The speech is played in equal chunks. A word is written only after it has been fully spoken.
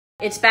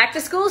It's back to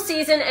school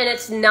season, and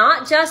it's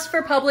not just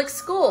for public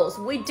schools.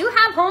 We do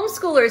have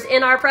homeschoolers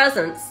in our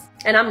presence.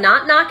 And I'm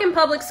not knocking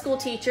public school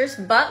teachers,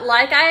 but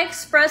like I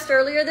expressed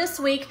earlier this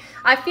week,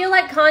 I feel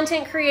like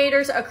content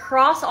creators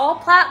across all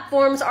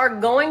platforms are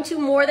going to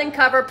more than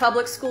cover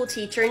public school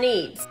teacher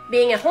needs.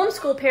 Being a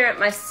homeschool parent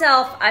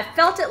myself, I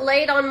felt it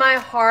laid on my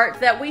heart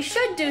that we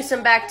should do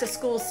some back to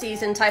school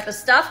season type of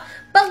stuff,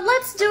 but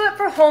let's do it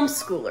for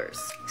homeschoolers.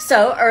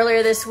 So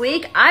earlier this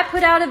week, I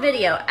put out a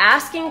video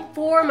asking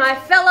for my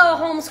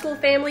fellow homeschool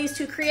families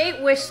to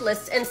create wish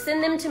lists and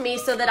send them to me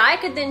so that I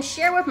could then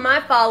share with my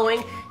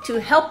following to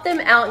help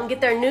them out and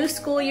get their new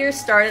school year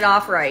started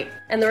off right.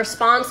 And the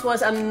response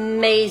was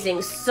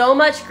amazing. So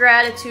much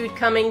gratitude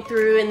coming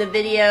through in the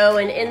video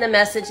and in the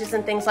messages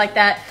and things like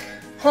that.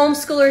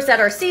 Homeschoolers that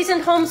are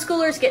seasoned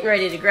homeschoolers, getting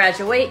ready to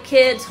graduate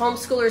kids,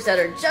 homeschoolers that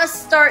are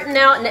just starting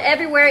out, and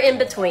everywhere in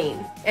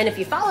between. And if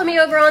you follow me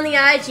over on the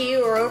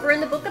IG or over in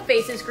the Book of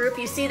Faces group,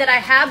 you see that I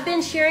have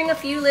been sharing a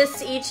few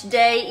lists each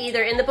day,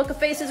 either in the Book of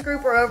Faces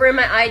group or over in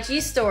my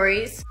IG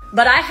stories.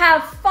 But I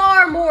have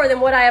far more than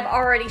what I have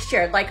already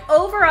shared. Like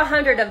over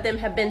 100 of them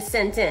have been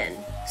sent in.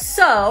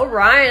 So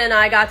Ryan and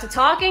I got to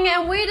talking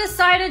and we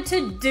decided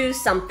to do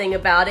something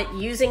about it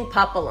using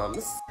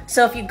puppalums.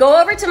 So if you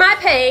go over to my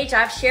page,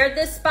 I've shared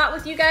this spot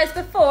with you guys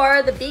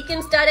before,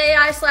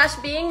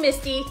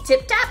 thebeacons.ai/beingmisty,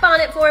 tip tap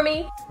on it for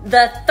me.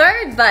 The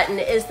third button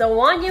is the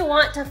one you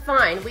want to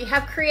find. We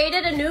have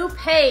created a new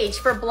page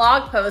for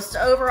blog posts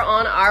over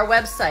on our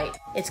website.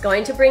 It's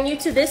going to bring you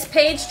to this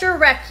page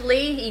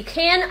directly. You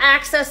can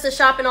access the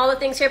shop and all the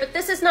things here, but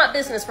this is not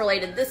business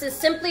related. This is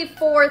simply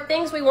for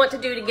things we want to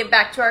do to give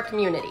back to our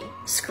community.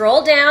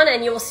 Scroll down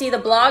and you will see the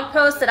blog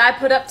post that I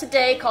put up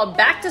today called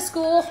Back to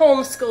School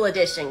Homeschool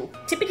Edition.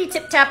 Tippity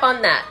tip tap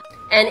on that.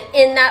 And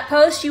in that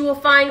post, you will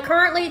find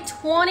currently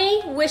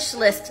 20 wish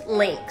list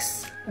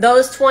links.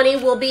 Those 20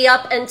 will be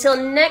up until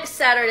next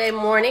Saturday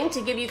morning to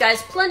give you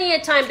guys plenty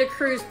of time to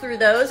cruise through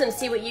those and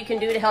see what you can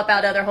do to help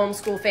out other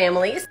homeschool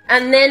families.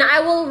 And then I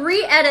will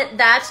re-edit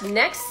that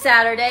next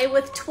Saturday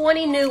with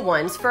 20 new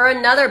ones for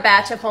another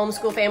batch of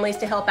homeschool families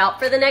to help out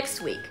for the next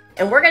week.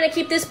 And we're going to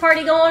keep this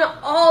party going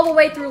all the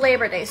way through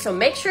Labor Day. So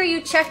make sure you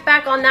check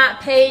back on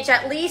that page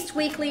at least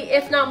weekly,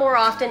 if not more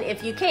often,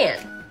 if you can.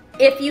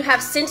 If you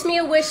have sent me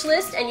a wish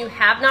list and you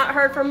have not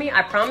heard from me,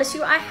 I promise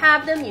you I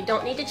have them. You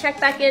don't need to check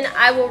back in.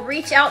 I will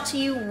reach out to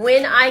you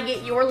when I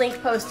get your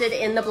link posted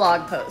in the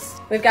blog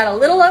post. We've got a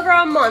little over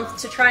a month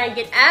to try and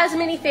get as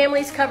many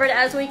families covered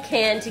as we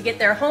can to get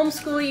their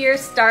homeschool year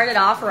started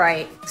off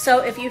right. So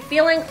if you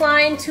feel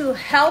inclined to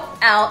help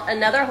out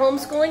another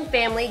homeschooling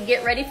family,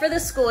 get ready for the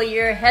school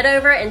year, head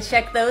over and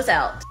check those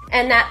out.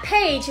 And that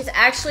page is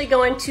actually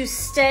going to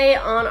stay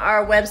on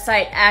our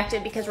website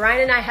active because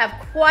Ryan and I have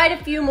quite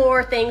a few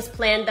more things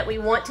planned that we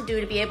want to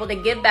do to be able to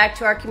give back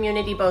to our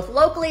community both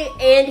locally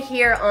and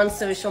here on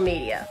social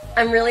media.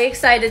 I'm really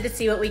excited to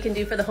see what we can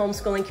do for the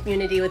homeschooling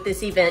community with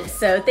this event.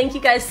 So thank you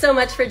guys so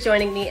much for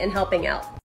joining me and helping out.